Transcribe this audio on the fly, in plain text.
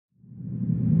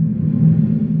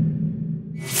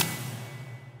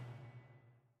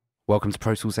Welcome to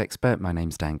Pro Tools Expert, my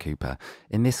name's Dan Cooper.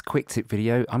 In this quick tip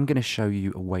video, I'm going to show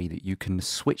you a way that you can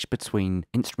switch between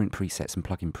instrument presets and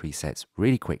plugin presets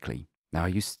really quickly. Now I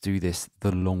used to do this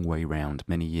the long way round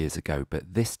many years ago,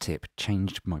 but this tip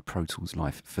changed my Pro Tools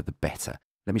life for the better.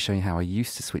 Let me show you how I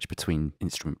used to switch between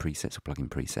instrument presets or plugin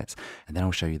presets, and then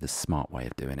I'll show you the smart way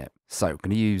of doing it. So I'm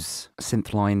going to use a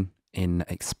synth line in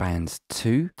Expand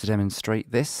 2 to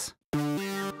demonstrate this.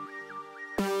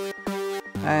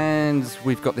 And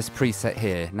we've got this preset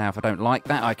here. Now, if I don't like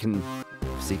that, I can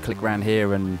obviously click around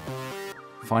here and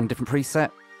find a different preset.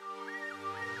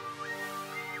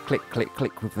 Click, click,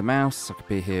 click with the mouse. I could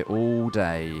be here all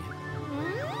day.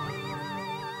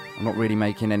 I'm not really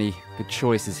making any good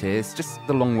choices here. It's just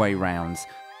the long way round.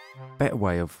 Better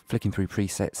way of flicking through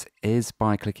presets is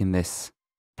by clicking this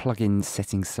plugin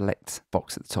settings select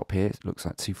box at the top here. It looks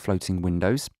like two floating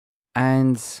windows.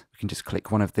 And we can just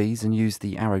click one of these and use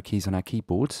the arrow keys on our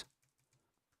keyboard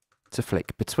to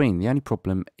flick between. The only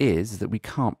problem is that we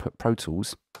can't put Pro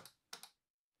Tools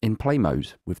in play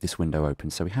mode with this window open.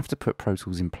 So we have to put Pro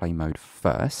Tools in play mode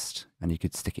first, and you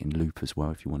could stick it in loop as well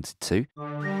if you wanted to.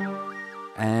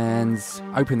 And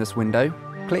open this window,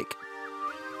 click.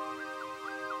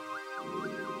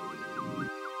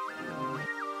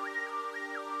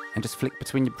 And just flick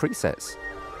between your presets.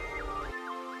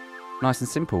 Nice and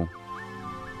simple.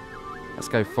 Let's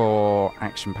go for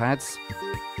action pads.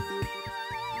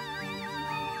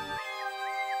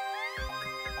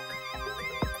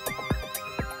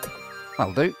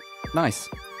 That'll do. Nice.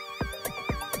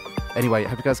 Anyway, I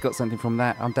hope you guys got something from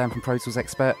that. I'm Dan from Pro Tools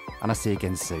Expert, and I'll see you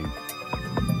again soon.